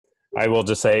I will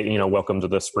just say, welcome to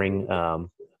the spring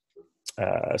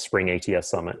ATS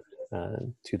Summit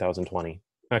 2020.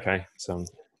 Okay, so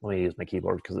let me use my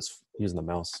keyboard because it's using the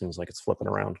mouse. Seems like it's flipping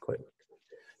around quick.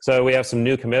 So we have some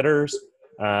new committers.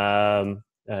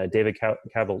 David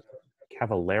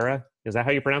Cavalera. Is that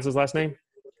how you pronounce his last name?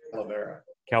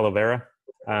 Calavera.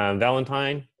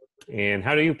 Valentine. And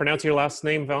how do you pronounce your last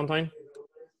name, Valentine?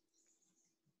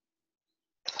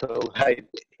 So, hi.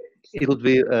 It would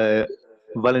be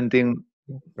Valentin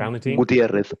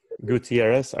Gutierrez.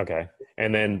 Gutierrez, okay.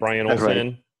 And then Brian That's Olson,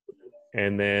 right.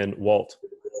 and then Walt.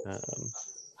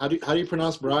 How do you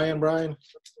pronounce Brian? Brian.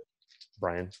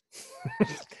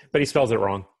 But he spells it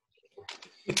wrong.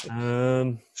 Let's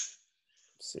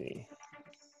see.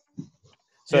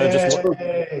 So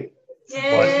Yay!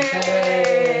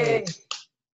 Yay!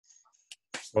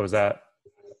 What was that?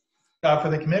 For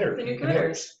the committer. The new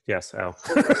committers. Yes. Oh.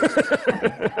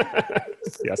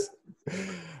 Yes.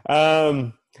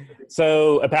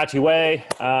 So Apache Way,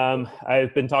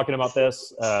 I've been talking about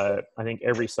this, I think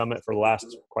every summit for the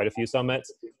last quite a few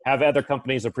summits. Have other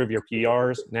companies approve your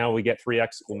PRs. Now we get 3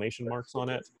 exclamation marks on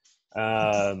it.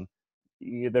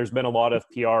 There's been a lot of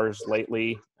PRs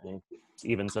lately,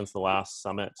 even since the last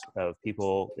summit, of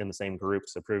people in the same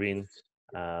groups approving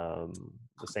the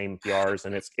same PRs.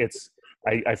 And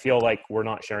I feel like we're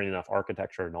not sharing enough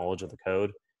architecture knowledge of the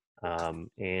code,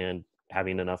 and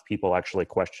having enough people actually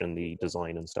question the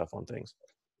design and stuff on things.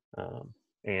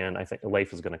 And I think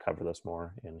Leif is going to cover this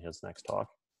more in his next talk.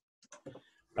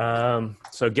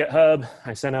 So GitHub,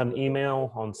 I sent out an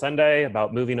email on Sunday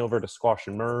about moving over to squash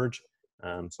and merge.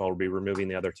 So I'll be removing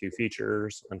the other 2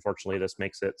 features. Unfortunately, this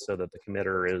makes it so that the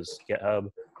committer is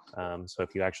GitHub. So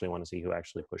if you actually want to see who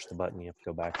actually pushed the button, you have to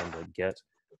go back into Git,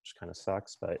 which kind of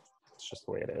sucks, but it's just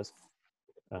the way it is.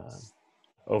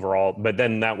 Overall, but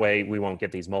then that way we won't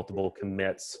get these multiple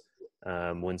commits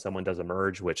when someone does a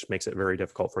merge, which makes it very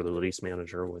difficult for the release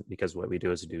manager, because what we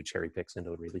do is we do cherry picks into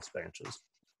the release branches.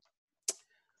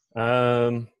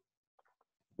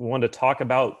 We wanted to talk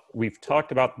about, we've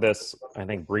talked about this, I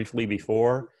think, briefly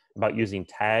before, about using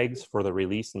tags for the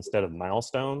release instead of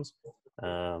milestones. I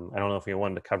don't know if we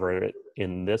wanted to cover it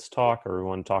in this talk or we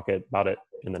want to talk about it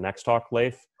in the next talk,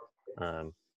 Leif. I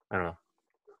don't know.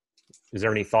 Is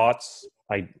there any thoughts?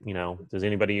 Does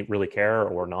anybody really care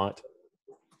or not?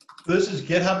 This is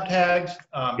GitHub tags,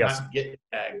 Yes. not Git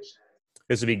tags.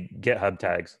 This would be GitHub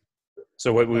tags.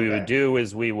 So what we would do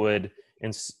is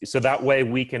so that way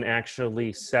we can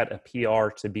actually set a PR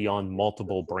to be on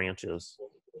multiple branches.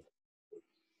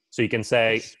 So you can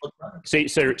say, so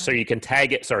you can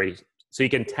tag it, so you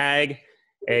can tag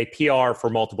a PR for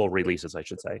multiple releases, I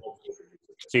should say.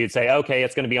 So you'd say, okay,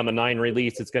 it's going to be on the 9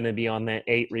 release. It's going to be on the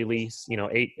 8 release,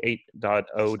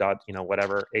 8.0.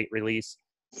 Whatever, 8 release.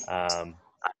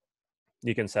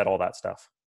 You can set all that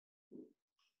stuff.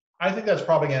 I think that's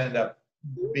probably going to end up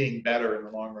being better in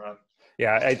the long run.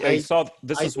 Yeah, I saw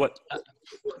this is what.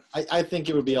 I think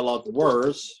it would be a lot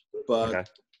worse, but.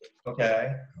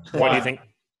 Okay. Why do you think?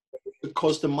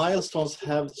 Because the milestones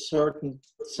have certain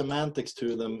semantics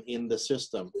to them in the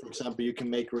system. For example, you can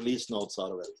make release notes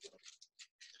out of it.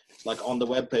 Like on the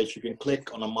web page, you can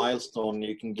click on a milestone.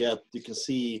 You can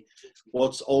see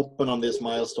what's open on this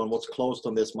milestone, what's closed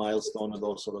on this milestone, and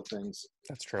those sort of things.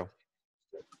 That's true.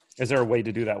 Is there a way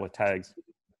to do that with tags?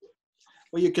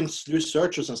 Well, you can do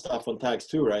searches and stuff on tags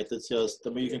too, right? It's just,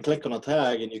 you can click on a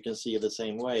tag and you can see it the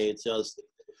same way. It's just,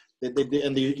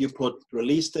 you put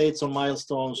release dates on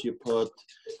milestones. You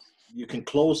can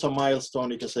close a milestone.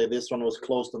 You can say this one was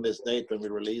closed on this date when we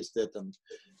released it, and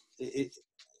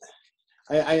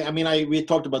we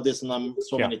talked about this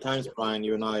many times, Brian,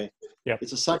 you and I. Yeah. It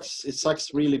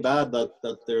sucks really bad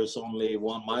that there's only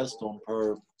 1 milestone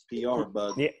per PR,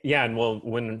 but yeah, and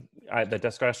when the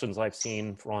discussions I've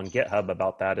seen on GitHub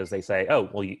about that is they say, oh,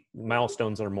 well,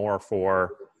 milestones are more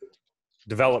for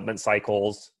development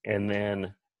cycles, and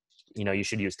then you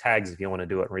should use tags if you want to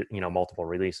do it, multiple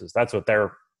releases. That's what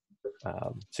their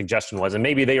suggestion was, and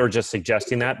maybe they were just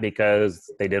suggesting that because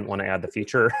they didn't want to add the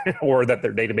feature or that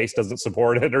their database doesn't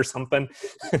support it or something.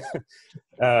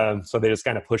 So they just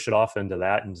kind of push it off into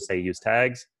that and say use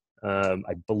tags.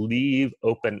 I believe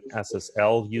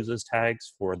OpenSSL uses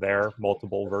tags for their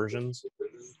multiple versions.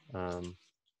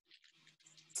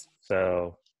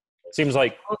 So it seems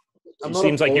like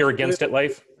you're against it,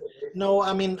 Leif. No,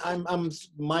 I mean I'm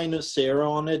 -0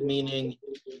 on it, meaning.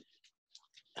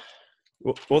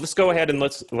 Well, let's go ahead and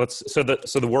let's so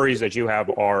the worries that you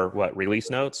have are what, release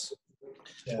notes?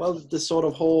 Yeah. Well, the sort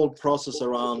of whole process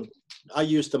around, I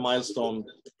use the milestone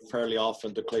fairly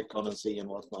often to click on and see and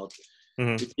whatnot.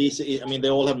 It's easy. I mean, they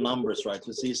all have numbers, right?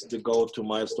 It's easy to go to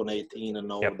milestone 18 and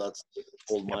know that's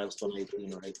old milestone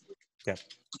 18, right? Yeah.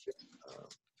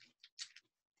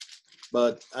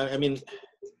 But I mean,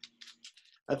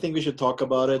 I think we should talk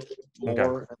about it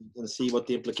more and see what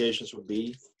the implications would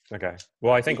be. Okay.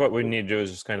 Well, I think what we need to do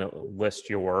is just kind of list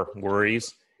your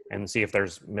worries and see if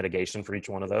there's mitigation for each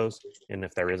one of those, and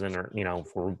if there isn't, or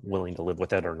if we're willing to live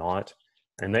with it or not.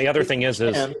 And the other thing is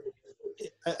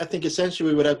I think essentially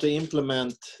we would have to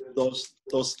implement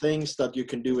those things that you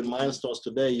can do in milestones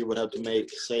today. You would have to make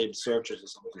saved searches or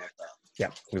something like that. Yeah,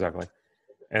 exactly.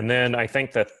 And then I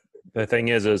think that the thing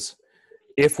is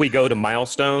if we go to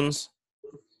milestones,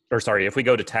 if we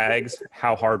go to tags,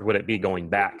 how hard would it be going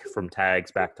back from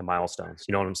tags back to milestones?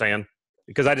 You know what I'm saying?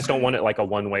 Because I just don't want it like a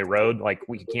one-way road. Like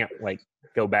we can't like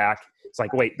go back. It's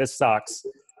like, wait, this sucks.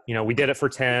 We did it for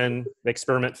 10, the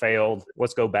experiment failed.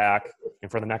 Let's go back.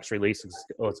 And for the next release,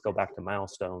 let's go back to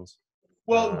milestones.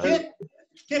 Well,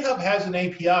 GitHub has an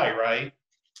API, right?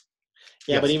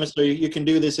 Yeah, yes. But even so, you can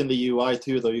do this in the UI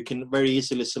too, though. You can very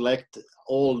easily select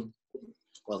all,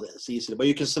 well, it's easy, but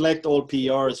you can select all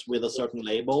PRs with a certain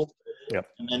label. Yep.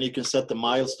 And then you can set the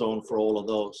milestone for all of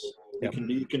those. Yep.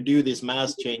 You can do these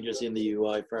mass changes in the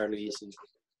UI fairly easily.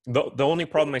 The only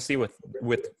problem I see with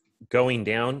going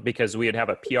down, because we'd have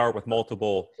a PR with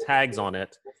multiple tags on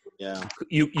it. Yeah.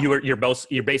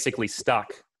 You're basically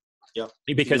stuck. Yep.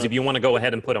 Because if you want to go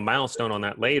ahead and put a milestone on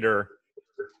that later,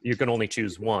 you can only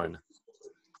choose one.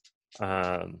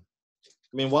 I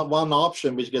mean, one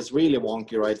option which gets really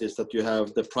wonky, right, is that you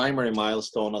have the primary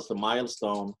milestone as the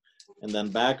milestone, and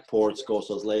then backports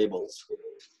goes as labels.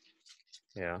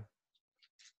 Yeah.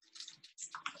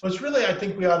 Well, it's really, I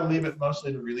think we ought to leave it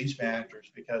mostly to release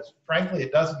managers, because frankly,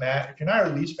 it doesn't matter. If you're not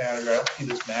a release manager, I don't see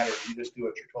this matter. You just do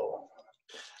what you're told.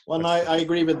 Well, I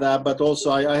agree with that, but also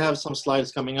I have some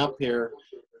slides coming up here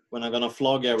when I'm going to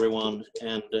flog everyone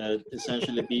and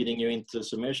essentially beating you into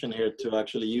submission here to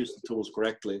actually use the tools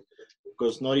correctly.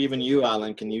 Because not even you,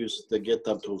 Alan, can use the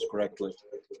GitHub tools correctly.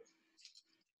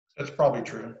 That's probably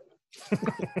true.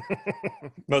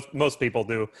 most people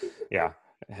do, yeah,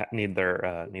 need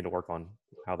to work on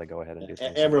how they go ahead and do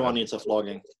things. Everyone needs a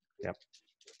flogging. Yep.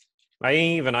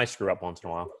 I screw up once in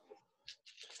a while.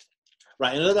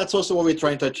 Right, and that's also what we're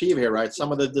trying to achieve here, right?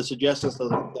 Some of the suggestions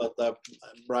that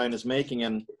Brian is making,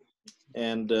 and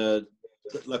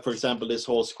like for example, this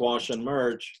whole squash and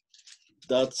merge,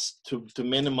 that's to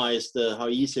minimize how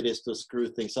easy it is to screw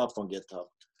things up on GitHub.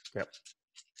 Yep.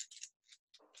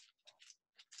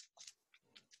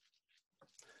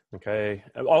 Okay.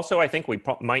 Also, I think we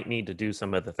might need to do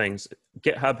some of the things.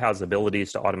 GitHub has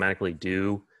abilities to automatically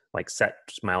do like set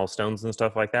milestones and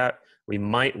stuff like that. We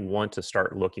might want to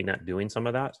start looking at doing some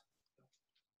of that.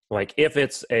 Like if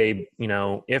it's a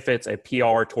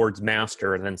PR towards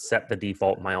master, and then set the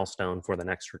default milestone for the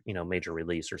next, major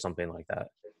release or something like that.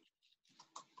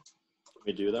 Can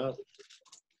we do that?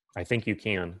 I think you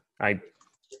can. I'm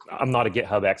not a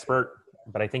GitHub expert,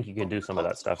 but I think you can do some of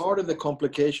that stuff. Part of the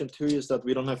complication too is that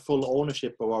we don't have full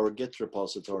ownership of our Git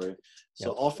repository.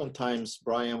 So oftentimes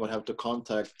Brian would have to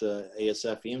contact the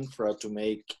ASF infra to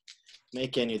make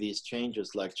any of these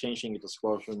changes, like changing it to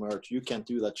squash and merge. You can't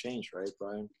do that change, right,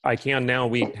 Brian? I can now.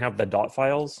 We have the dot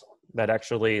files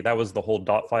that was the whole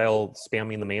dot file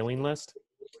spamming the mailing list.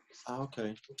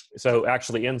 Okay. So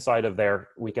actually inside of there,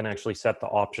 we can actually set the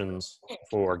options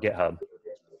for GitHub.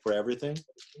 For everything?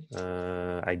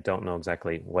 I don't know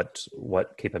exactly what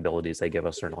capabilities they give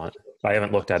us or not. I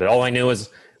haven't looked at it. All I knew is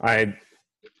I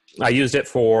used it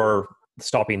for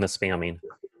stopping the spamming.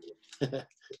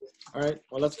 All right.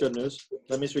 Well, that's good news.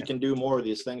 That means we can do more of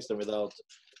these things than without.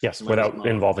 Yes, without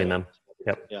involving them.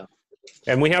 Yep. Yeah.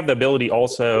 And we have the ability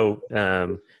also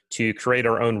to create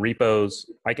our own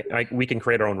repos. We can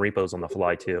create our own repos on the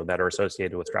fly too that are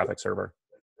associated with Traffic Server.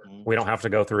 We don't have to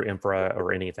go through infra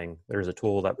or anything. There's a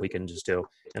tool that we can just do.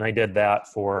 And I did that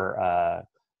for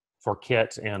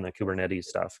Kit and the Kubernetes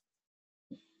stuff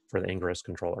for the Ingress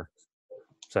controller.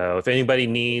 So if anybody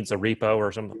needs a repo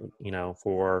or something,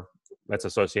 that's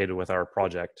associated with our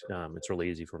project, it's really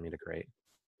easy for me to create.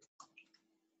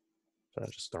 So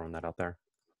just throwing that out there.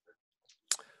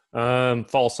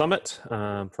 Fall Summit,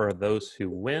 for those who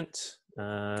went,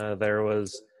 there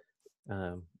was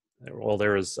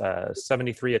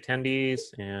 73 attendees,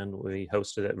 and we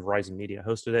hosted it. Verizon Media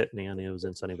hosted it, and it was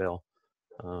in Sunnyvale.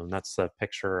 That's a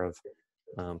picture of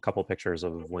a couple pictures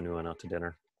of when we went out to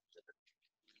dinner.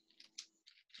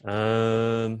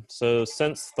 So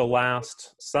since the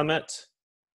last summit,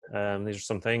 these are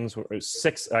some things.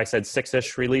 I said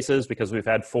 6-ish releases because we've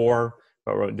had 4,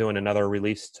 but we're doing another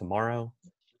release tomorrow.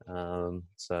 And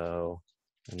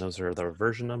those are the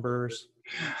version numbers.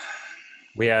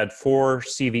 We had 4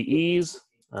 CVEs.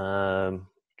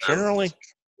 Generally,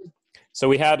 so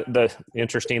we had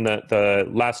the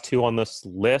last 2 on this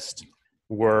list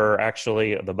were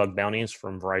actually the bug bounties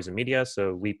from Verizon Media.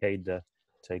 So we paid to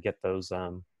get those,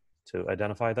 to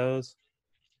identify those.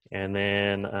 And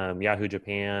then Yahoo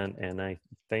Japan, and I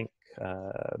think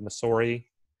Masori,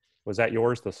 was that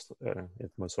yours?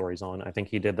 If Masori's on, I think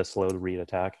he did the slow read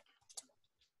attack.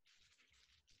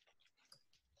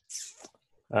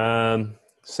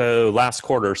 So last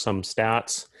quarter, some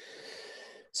stats.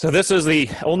 So this is the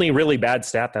only really bad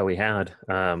stat that we had.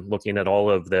 Looking at all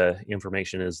of the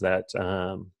information is that,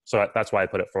 so that's why I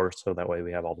put it first, so that way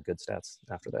we have all the good stats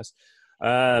after this,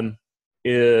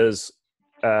 is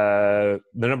the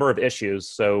number of issues.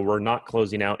 So we're not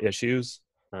closing out issues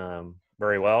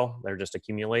very well. They're just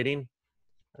accumulating.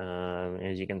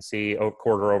 As you can see,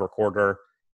 quarter over quarter,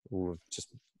 we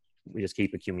just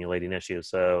keep accumulating issues.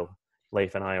 So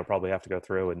Leif and I will probably have to go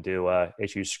through and do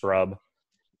issue scrub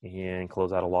and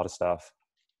close out a lot of stuff.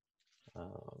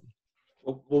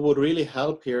 What would really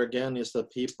help here again is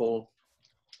that people,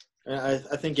 I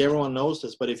think everyone knows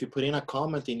this, but if you put in a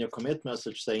comment in your commit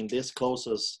message saying this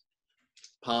closes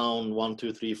pound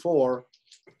 1234,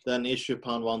 then issue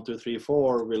pound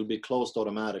 1234 will be closed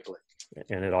automatically.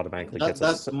 And it automatically gets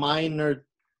that's a minor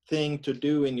thing to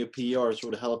do in your PRs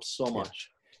would help so much.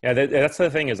 Yeah, that's the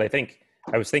thing is, I think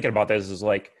I was thinking about this is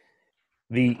like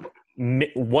the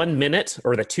 1 minute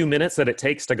or the 2 minutes that it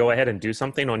takes to go ahead and do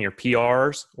something on your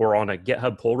PRs or on a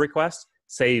GitHub pull request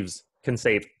can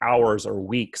save hours or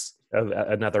weeks of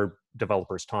another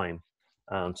developer's time,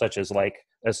 such as like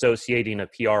associating a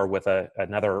PR with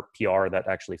another PR that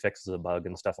actually fixes a bug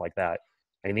and stuff like that.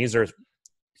 And these are,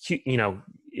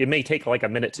 it may take like a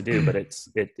minute to do, but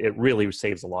it really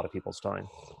saves a lot of people's time.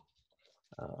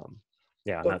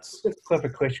 Yeah, and that's a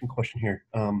clarification question here.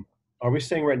 Are we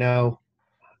saying right now,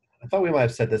 I thought we might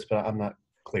have said this, but I'm not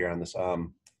clear on this.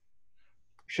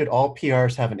 Should all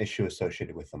PRs have an issue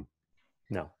associated with them?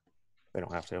 No, they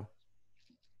don't have to.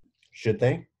 Should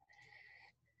they?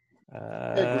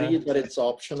 I agree that it's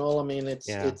optional. I mean,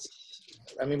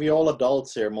 we're all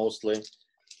adults here mostly,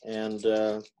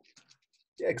 and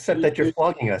except that you're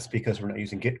flogging us because we're not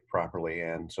using Git properly,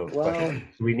 and so do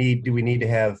we need to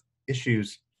have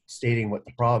issues stating what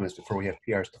the problem is before we have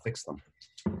PRs to fix them?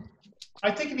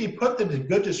 I think if you put the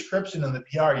good description in the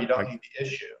PR, you don't need the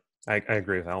issue. I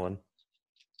agree with Alan.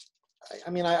 I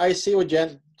mean, I see what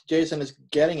Jason is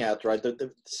getting at, right?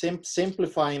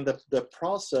 Simplifying the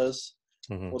process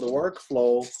or the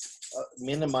workflow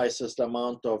minimizes the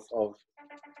amount of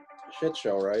shit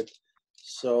show, right?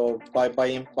 So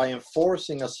by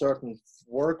enforcing a certain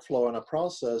workflow and a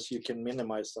process, you can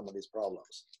minimize some of these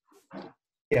problems.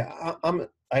 Yeah,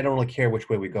 I don't really care which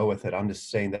way we go with it. I'm just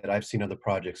saying that I've seen other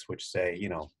projects which say,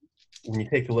 when you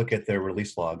take a look at their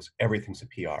release logs, everything's a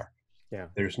PR. Yeah.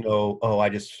 There's no, I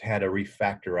just had a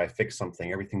refactor, I fixed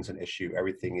something. Everything's an issue.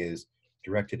 Everything is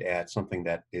directed at something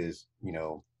that is,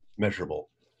 measurable.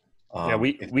 Yeah,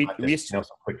 we used to,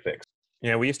 some quick fix.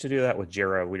 Yeah, we used to do that with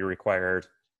Jira. When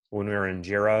we were in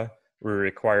Jira, we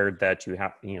required that you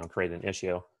have, create an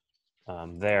issue.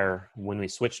 There, when we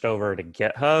switched over to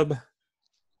GitHub,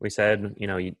 we said,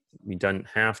 you don't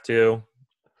have to.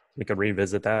 We could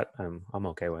revisit that. I'm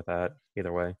okay with that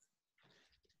either way.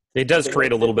 It does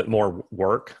create a little bit more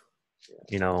work,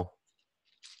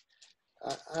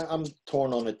 I'm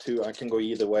torn on it too. I can go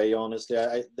either way, honestly.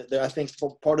 I think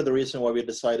part of the reason why we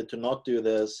decided to not do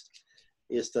this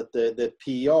is that the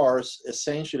PRs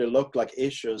essentially look like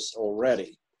issues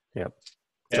already. Yep.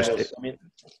 Yes.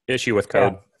 Issue with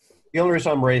code. Yeah. The only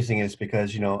reason I'm raising it is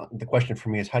because, the question for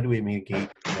me is how do we mitigate,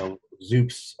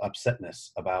 Zoop's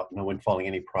upsetness about no one following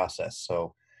any process?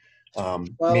 So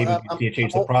maybe we need to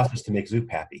change the process to make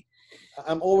Zoop happy.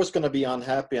 I'm always going to be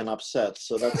unhappy and upset.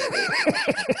 So that's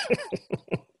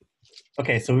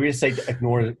okay. So we just say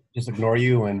ignore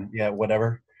you and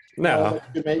whatever. No,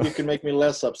 you can make me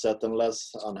less upset and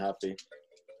less unhappy.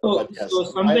 So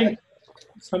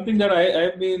something that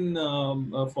I've been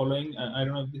following, I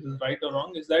don't know if this is right or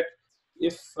wrong, is that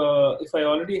if I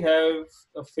already have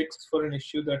a fix for an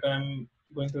issue that I'm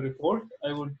going to report,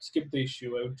 I would skip the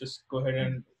issue. I would just go ahead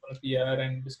and run a PR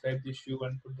and describe the issue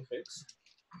and put the fix.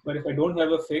 But if I don't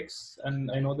have a fix and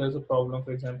I know there's a problem,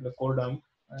 for example, a core dump,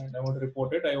 and I want to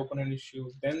report it, I open an issue.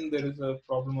 Then there is a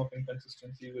problem of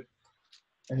inconsistency with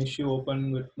an issue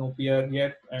open with no PR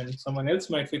yet, and someone else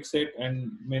might fix it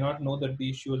and may not know that the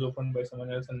issue is opened by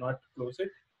someone else and not close it.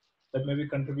 That may be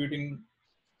contributing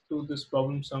to this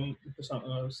problem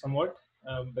somewhat.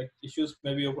 Like issues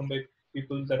may be opened by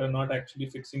people that are not actually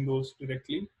fixing those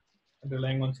directly and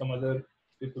relying on some other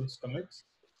people's commits.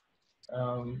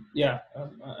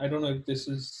 I don't know if this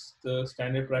is the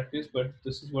standard practice, but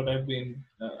this is what I've been.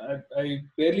 I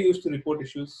barely used to report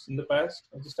issues in the past.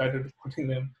 I just started reporting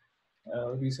them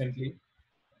recently.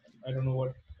 I don't know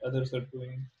what others are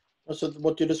doing. So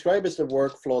what you describe is the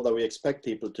workflow that we expect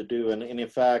people to do, and in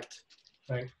fact,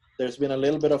 right. There's been a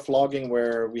little bit of logging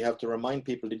where we have to remind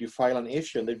people, did you file an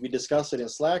issue? And we discuss it in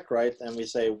Slack, right? And we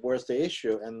say, where's the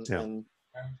issue? And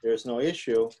there's no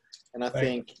issue. And I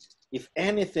think, if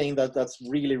anything, that's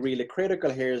really, really critical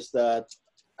here is that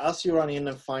as you run in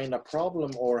and find a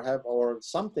problem or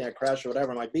something, a crash or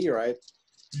whatever it might be, right?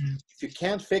 If you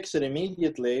can't fix it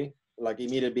immediately, like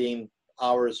immediate being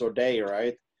hours or day,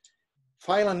 right?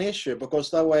 File an issue,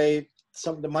 because that way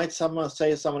someone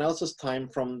say someone else's time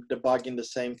from debugging the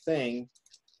same thing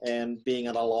and being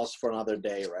at a loss for another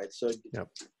day, right? So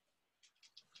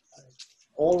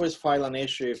always file an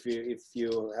issue if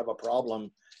you have a problem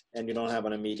and you don't have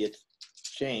an immediate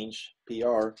change,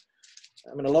 PR.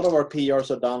 I mean, a lot of our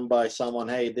PRs are done by someone,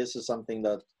 hey, this is something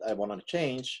that I want to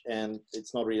change, and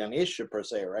it's not really an issue per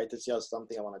se, right? It's just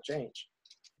something I want to change.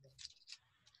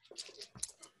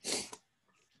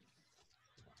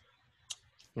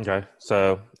 Okay,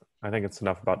 so I think it's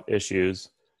enough about issues.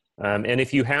 And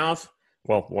if you have,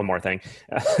 well, one more thing.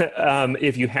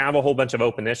 If you have a whole bunch of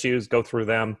open issues, go through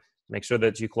them, make sure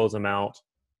that you close them out.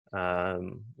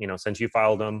 Since you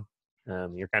filed them,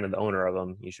 you're kind of the owner of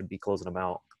them. You should be closing them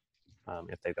out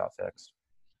if they got fixed.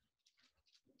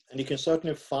 And you can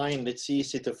certainly it's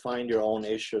easy to find your own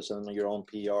issues and your own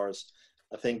PRs.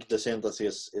 I think the syntax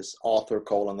is author :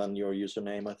 then your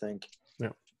username, I think.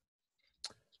 Yeah.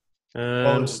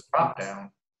 There's a drop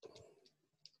down.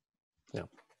 Yeah,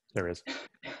 there is.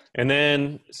 And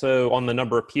then, so on the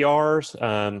number of PRs,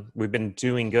 we've been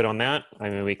doing good on that. I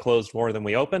mean, we closed more than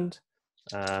we opened.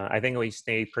 I think we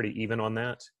stayed pretty even on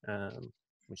that.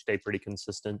 We stayed pretty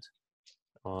consistent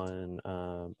on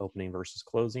opening versus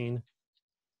closing.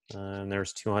 And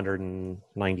there's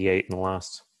 298 in the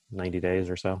last 90 days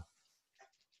or so.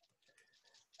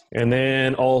 And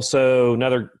then also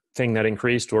another thing that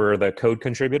increased were the code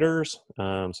contributors.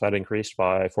 So that increased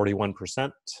by 41%,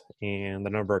 and the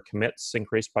number of commits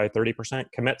increased by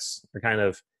 30%. Commits are kind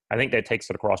of, I think that takes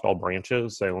it across all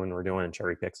branches. So when we're doing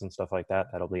cherry picks and stuff like that,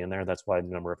 that'll be in there. That's why the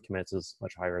number of commits is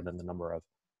much higher than the number of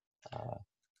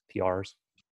PRs.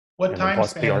 What time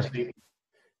span is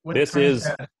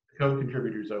the code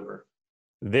contributors over?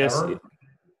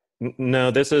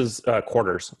 No, this is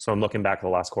quarters. So I'm looking back to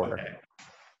the last quarter. Okay.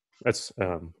 That's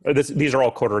these are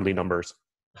all quarterly numbers.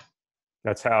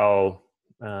 That's how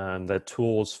the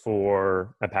tools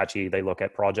for Apache, they look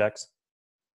at projects.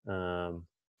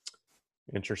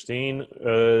 Interesting.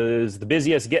 Is the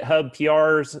busiest GitHub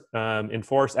PRs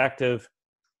enforce active.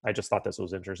 I just thought this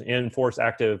was interesting. Enforce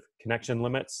active connection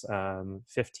limits.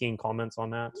 15 comments on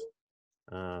that.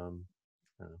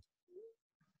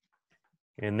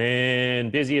 And then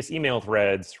busiest email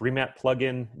threads, remap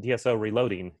plugin, DSO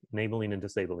reloading, enabling and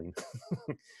disabling.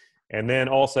 And then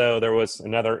also there was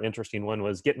another interesting one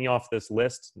was get me off this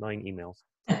list, 9 emails.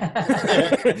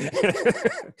 That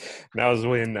was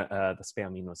when the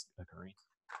spamming was occurring.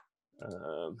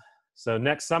 So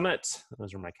next summit,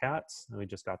 those are my cats. We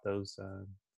just got those a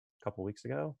couple weeks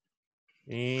ago.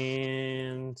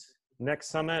 And next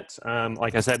summit,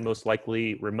 like I said, most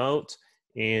likely remote.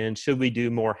 And should we do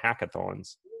more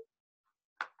hackathons?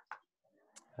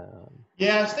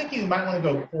 Yeah, I was thinking you might want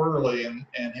to go quarterly and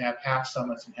have half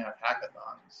summits and have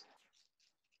hackathons.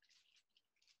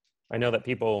 I know that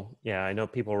people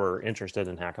were interested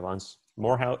in hackathons.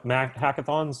 More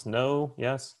hackathons? No,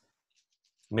 yes.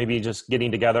 Maybe just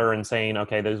getting together and saying,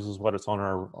 okay, this is what it's on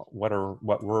what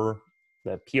we're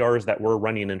the PRs that we're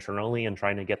running internally and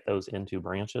trying to get those into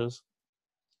branches.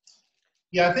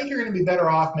 Yeah, I think you're going to be better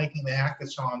off making the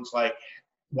hackathons like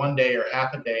one day or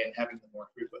half a day and having them more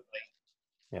frequently.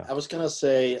 Yeah. I was going to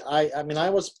say, I mean, I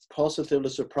was positively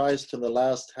surprised to the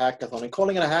last hackathon. And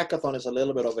calling it a hackathon is a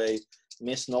little bit of a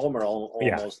misnomer almost.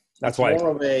 Yeah, that's why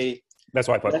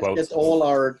I put quotes. Let's get all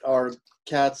our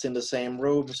cats in the same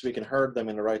room so we can herd them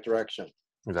in the right direction.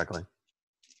 Exactly.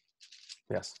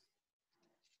 Yes.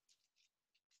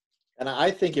 And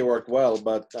I think it worked well,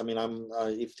 but I mean,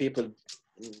 if people,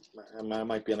 I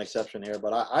might be an exception here,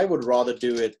 but I would rather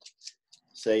do it,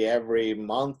 say, every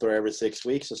month or every 6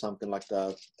 weeks or something like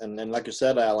that. And then, like you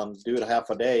said, Alan, do it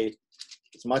half a day.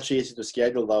 It's much easier to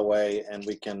schedule that way, and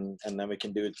then we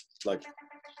can do it like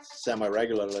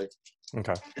semi-regularly.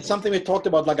 Okay. It's something we talked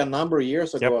about like a number of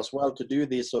years ago as well, to do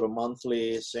these sort of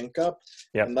monthly sync up.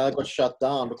 Yep. And that got shut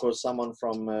down because someone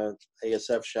from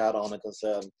ASF shat on it and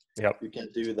said, you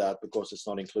can't do that because it's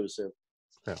not inclusive.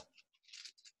 Yeah.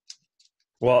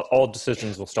 Well, all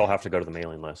decisions will still have to go to the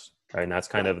mailing list, right? And that's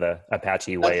kind of the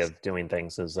Apache way of doing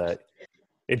things, is that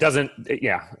it doesn't,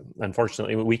 yeah,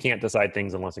 unfortunately, we can't decide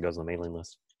things unless it goes to the mailing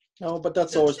list. No, but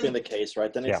that's always been the case,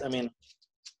 right? And it's, Yeah. I mean,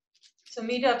 So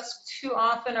meetups too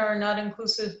often are not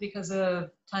inclusive because of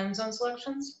time zone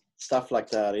selections? stuff like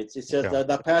that. It's just Yeah.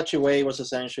 the Apache way was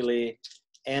essentially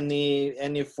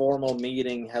any formal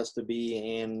meeting has to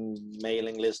be in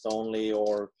mailing list only,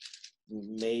 or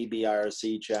maybe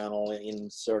IRC channel in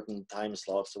certain time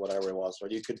slots or whatever it was. Or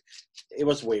you could, it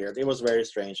was weird. It was very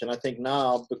strange. And I think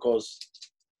now, because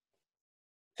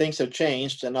things have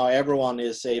changed and now everyone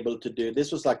is able to do,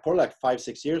 this was like probably like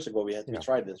 5-6 years ago we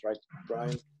tried this, right,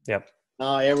 Brian? Yep.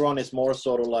 Now everyone is more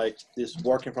sort of like this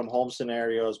working from home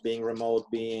scenarios, being remote,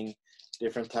 being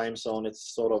different time zone.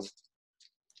 It's sort of,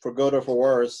 for good or for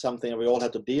worse, something we all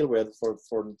had to deal with for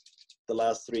the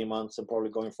last 3 months and probably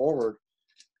going forward.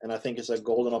 And I think it's a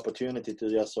golden opportunity to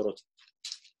just sort of,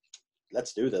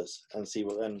 let's do this and see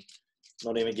what, and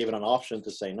not even give it an option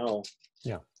to say no.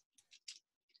 Yeah.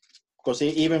 Because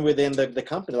even within the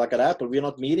company, like at Apple, we're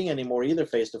not meeting anymore either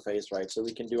face-to-face, right? So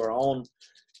we can do our own.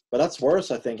 But that's worse,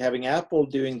 I think, having Apple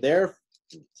doing their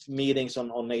meetings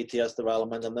on ATS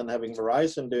development and then having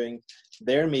Verizon doing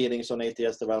their meetings on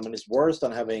ATS development is worse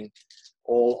than having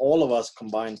all of us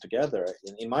combined together,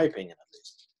 in my opinion, at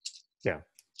least. Yeah.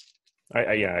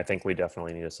 I think we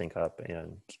definitely need to sync up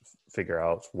and figure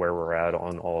out where we're at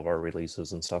on all of our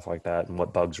releases and stuff like that, and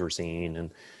what bugs we're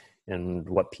seeing, and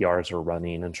what PRs are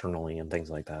running internally and things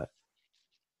like that.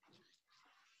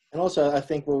 And also, I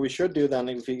think what we should do then,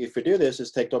 if we do this,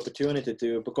 is take the opportunity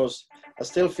to, because I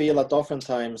still feel that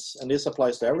oftentimes, and this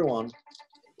applies to everyone,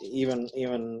 even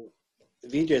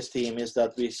VJ's team, is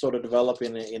that we sort of develop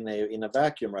in a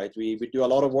vacuum, right? We do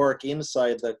a lot of work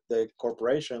inside the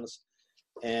corporations,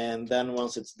 and then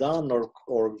once it's done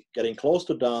or getting close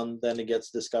to done, then it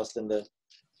gets discussed in the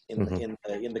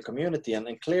community,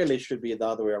 and clearly it should be the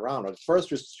other way around. Right?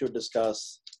 First, we should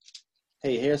discuss,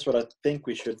 hey, here's what I think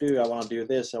we should do. I want to do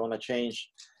this. I want to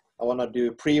change. I want to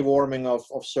do pre-warming of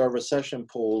server session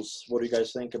pools. What do you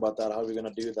guys think about that? How are we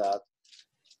going to do that?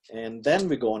 And then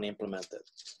we go and implement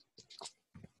it.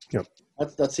 Yep.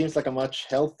 That seems like a much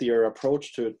healthier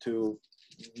approach to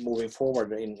moving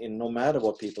forward in no matter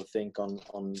what people think on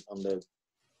the.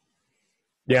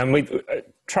 Yeah, and we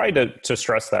tried to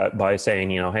stress that by saying,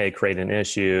 hey, create an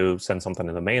issue, send something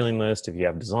to the mailing list if you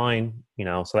have design,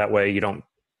 so that way you don't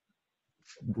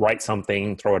write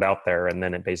something, throw it out there, and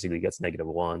then it basically gets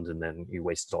 -1s, and then you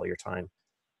wasted all your time.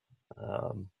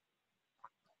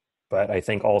 But I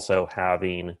think also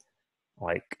having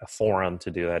like a forum to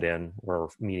do that in, where we're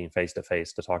meeting face to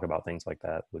face to talk about things like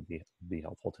that, would be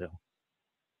helpful too.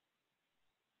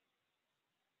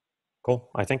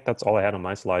 Cool. I think that's all I had on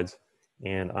my slides,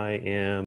 and I am